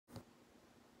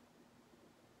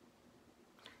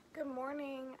Good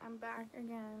morning, I'm back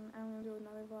again. I'm gonna do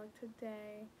another vlog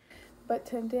today. But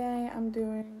today I have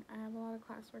a lot of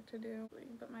classwork to do,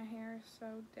 but my hair is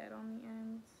so dead on the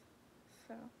ends.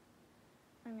 So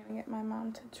I'm gonna get my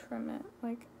mom to trim it.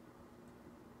 Like,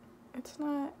 it's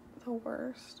not the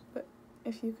worst, but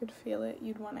if you could feel it,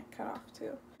 you'd want it cut off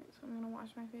too. So I'm gonna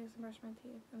wash my face and brush my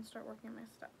teeth and start working on my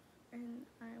stuff. And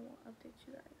I will update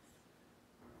you guys.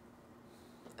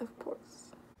 Of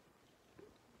course.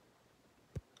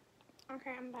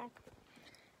 Okay, I'm back.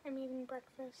 I'm eating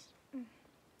breakfast and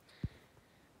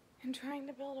trying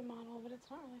to build a model, but it's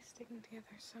not really sticking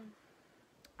together, so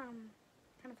I'm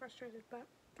kind of frustrated, but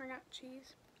I got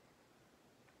cheese,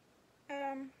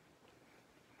 an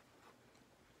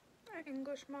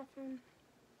English muffin,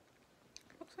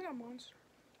 looks like a monster,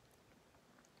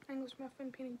 English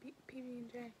muffin,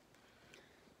 PB&J,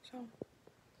 so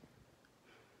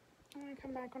I'm gonna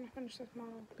come back when I finish this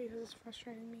model because it's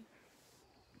frustrating me.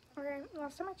 Okay,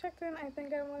 last time I checked in, I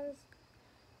think I was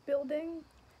building.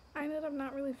 I ended up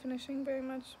not really finishing very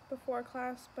much before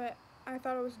class, but I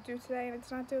thought it was due today, and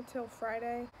it's not due till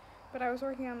Friday, but I was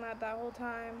working on that whole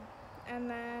time, and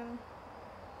then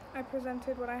I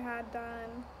presented what I had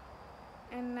done,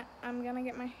 and I'm gonna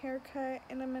get my hair cut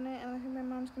in a minute, and I think my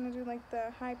mom's gonna do like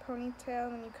the high ponytail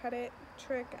and then you cut it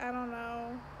trick. I don't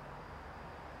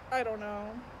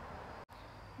know,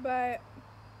 but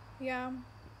yeah,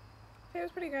 it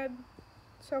was pretty good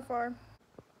so far.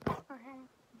 Okay, I'm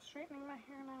straightening my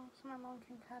hair now so my mom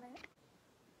can cut it.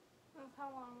 That's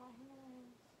how long my hair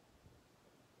is.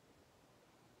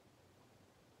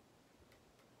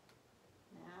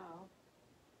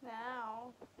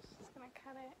 Now, she's gonna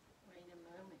cut it. Wait a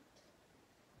moment.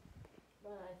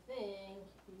 But I think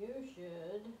you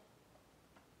should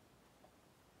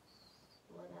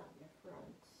split out your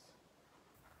fronts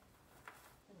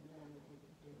and then maybe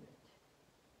do it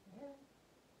here.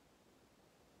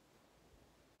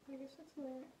 I guess it's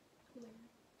there. Here,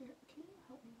 can you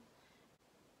help me?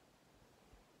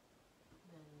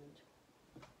 And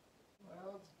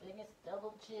world's biggest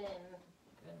double chin.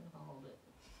 Couldn't hold it.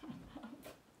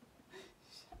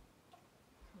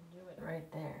 Do it right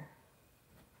there.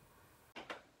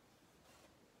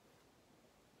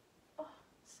 Oh,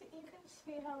 see, you can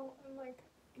see how, like,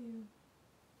 ew.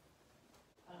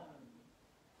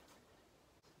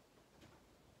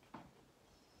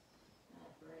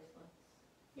 Bracelets.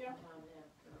 Yeah.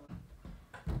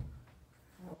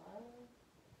 Hello?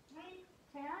 Hi.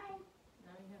 Say hi.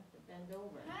 Now you have to bend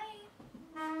over. Hi.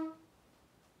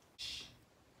 Shh.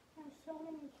 I'm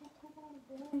filming. You can't talk about a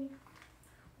boy.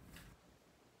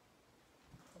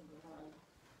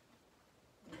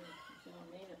 You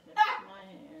don't need to fix my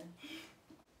hair.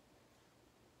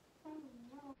 Oh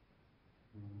no.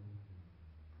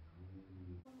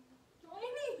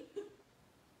 Lady!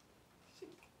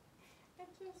 It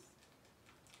just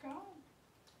gone.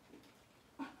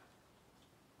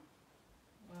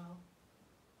 Well,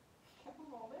 Can I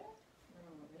hold it?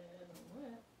 oh, it isn't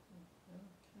wet.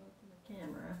 Show it to the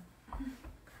camera.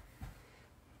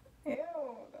 Ew,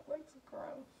 that looks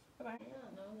gross. But I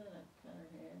don't know that I've cut her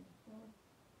hair before.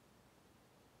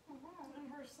 in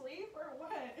her sleep or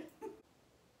what?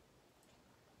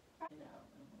 Find out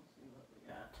and we'll see what we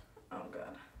got. Oh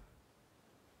god.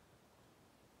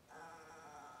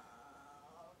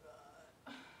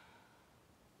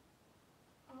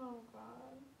 Oh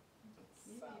god.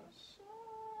 Sasha.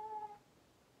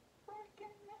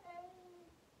 Freaking A.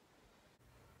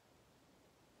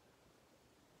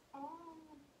 Oh,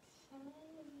 sorry.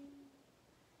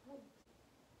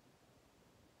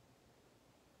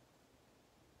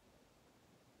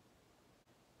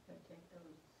 Gotta take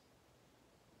those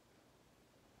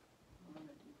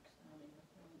Marmadukes out of your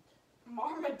front.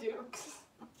 Marmadukes.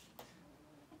 19.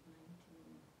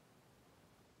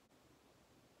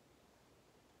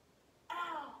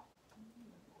 Ow.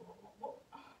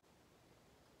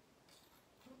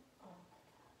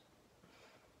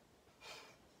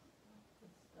 The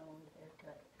stoned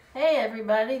haircut. Hey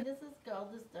everybody, this is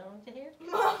called the stoned haircut.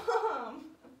 Mom.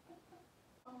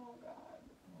 Oh god.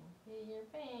 Pee your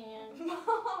pants.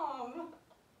 Mom.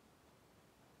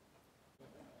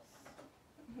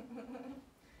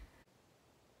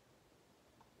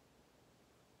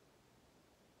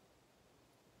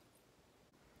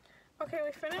 Okay,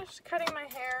 we finished cutting my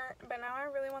hair, but now I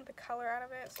really want the color out of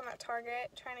it. So I'm at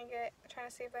Target trying to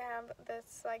see if they have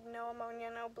this like no ammonia,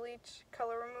 no bleach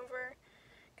color remover,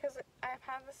 because I've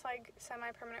had this like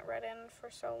semi-permanent red in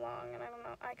for so long, and I don't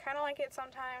know. I kind of like it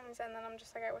sometimes, and then I'm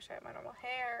just like, I wish I had my normal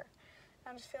hair.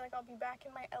 I just feel like I'll be back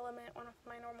in my element with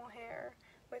my normal hair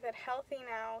with it healthy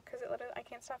now, because it literally, I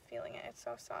can't stop feeling it. It's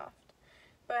so soft.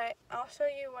 but I'll show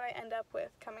you what I end up with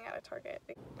coming out of Target.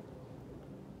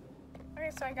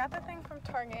 Okay, so I got the thing from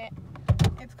Target.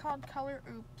 It's called Color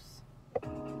Oops,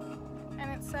 and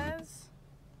it says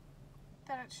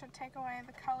that it should take away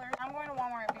the color. I'm going to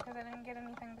Walmart because I didn't get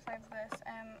anything besides this,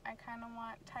 and I kind of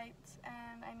want tights,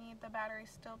 and I need the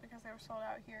batteries still because they were sold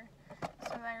out here.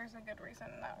 So there's a good reason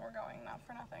that we're going, not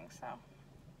for nothing. So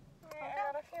I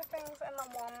got a few things in the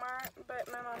Walmart, but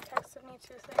my mom texted me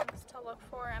 2 things to look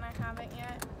for, and I haven't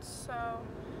yet. So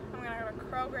I'm gonna go to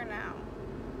Kroger now,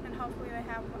 and hopefully they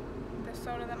have the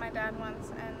soda that my dad wants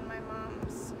and my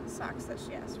mom's socks that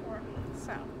she asked for.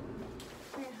 So,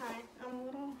 hey, hi. I'm a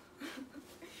little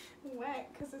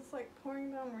wet because it's like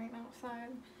pouring down rain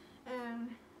outside, and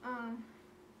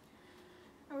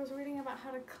I was reading about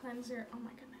how to cleanse your, oh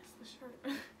my goodness, the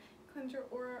shirt, cleanse your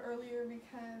aura earlier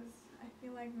because I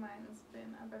feel like mine's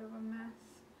been a bit of a mess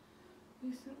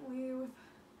recently with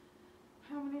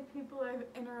how many people I've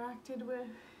interacted with,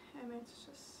 and it's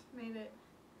just made it,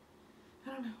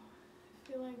 I don't know,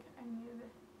 I feel like I needed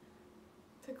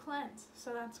to cleanse,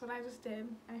 so that's what I just did.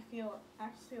 I feel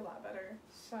actually a lot better,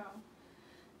 so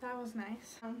that was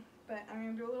nice. But I'm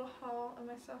going to do a little haul of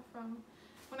my stuff from,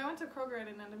 when I went to Kroger I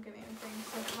didn't end up getting anything,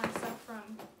 so my stuff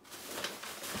from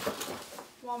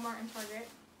Walmart and Target.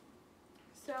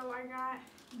 So I got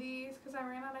these because I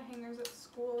ran out of hangers at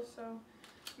school, so I'm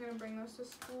going to bring those to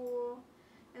school.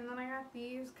 And then I got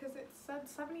these because it said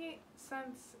 78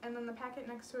 cents, and then the packet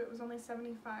next to it was only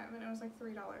 75, and it was like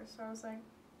 $3. So I was like,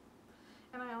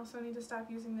 and I also need to stop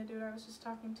using the dude I was just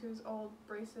talking to his old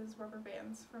braces, rubber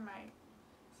bands for my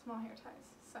small hair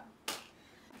ties. So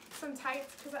some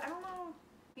tights because I don't know,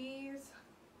 these,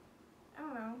 I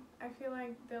don't know, I feel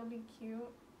like they'll be cute.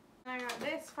 And I got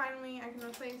this, finally I can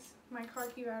replace my car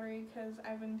key battery because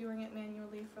I've been doing it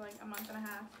manually for like a month and a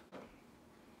half.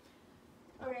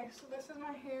 Okay, so this is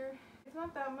my hair. It's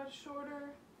not that much shorter.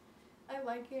 I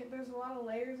like it. There's a lot of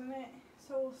layers in it,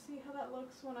 so we'll see how that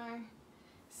looks when I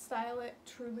style it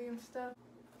truly and stuff.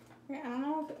 Okay, I don't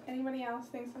know if anybody else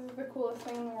thinks this is the coolest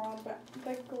thing in the world, but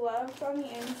the gloves on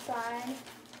the inside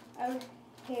of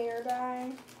hair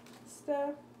dye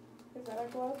stuff. Is that a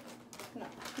glove? No,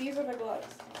 these are the gloves.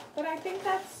 But I think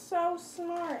that's so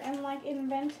smart and like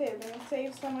inventive, and it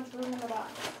saves so much room in the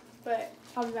box. But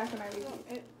I'll be back when I read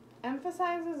it. It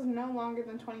emphasizes no longer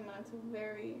than 20 minutes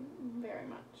very, very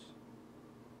much.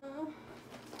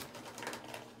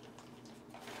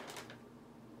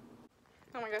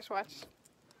 Oh my gosh, watch.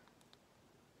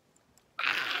 I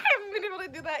haven't been able to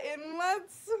do that in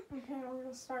months. Okay, we're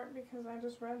gonna start because I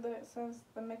just read that it says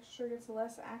the mixture gets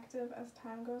less active as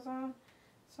time goes on.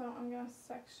 So I'm gonna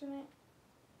section it,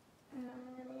 and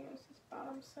I'm gonna use this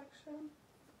bottom section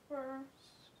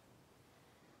first.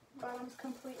 Bottom's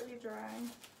completely dry.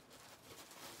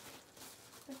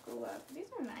 The gloves.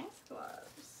 These are nice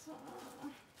gloves.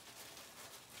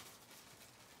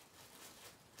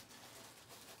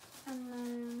 And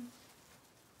then,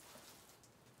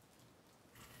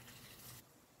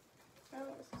 oh,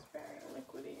 this is very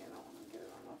liquidy. I don't want to get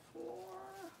it on the floor.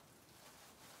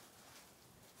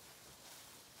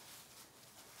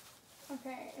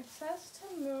 Okay, it says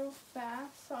to move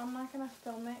fast, so I'm not going to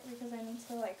film it because I need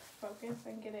to like focus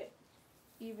and get it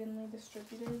evenly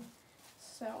distributed.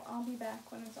 So I'll be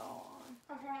back when it's all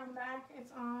on. Okay, I'm back.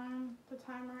 It's on. The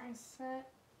timer is set,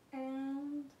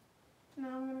 and now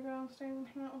I'm going to go downstairs and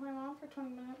hang out with my mom for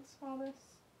 20 minutes while this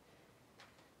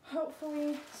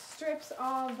hopefully strips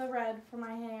all the red from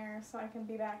my hair so I can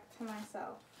be back to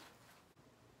myself.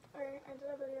 Alright, I did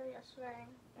a video yesterday,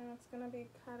 and it's going to be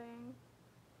cutting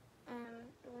and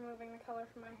removing the color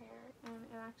from my hair, and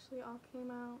it actually all came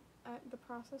out. The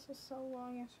process was so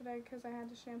long yesterday because I had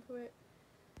to shampoo it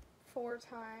 4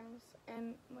 times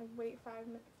and like wait 5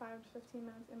 to 15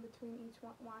 minutes in between each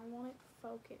one. Why won't it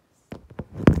focus?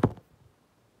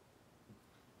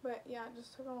 But yeah, it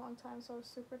just took a long time, so I was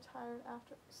super tired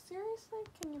after. Seriously,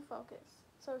 can you focus?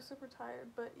 So I was super tired,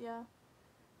 but yeah,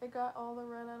 it got all the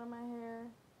red out of my hair,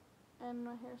 and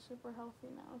my hair's super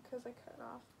healthy now because I cut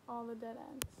off all the dead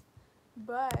ends.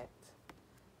 But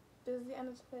this is the end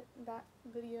of that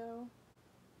video,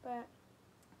 but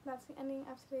that's the ending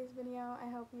of today's video. I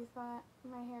hope you thought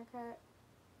my haircut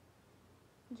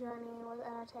journey was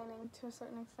entertaining to a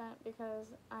certain extent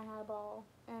because I had a ball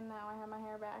and now I have my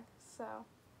hair back. So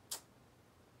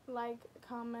like,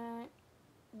 comment,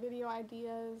 video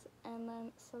ideas, and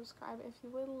then subscribe if you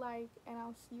would like, and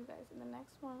I'll see you guys in the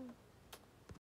next one.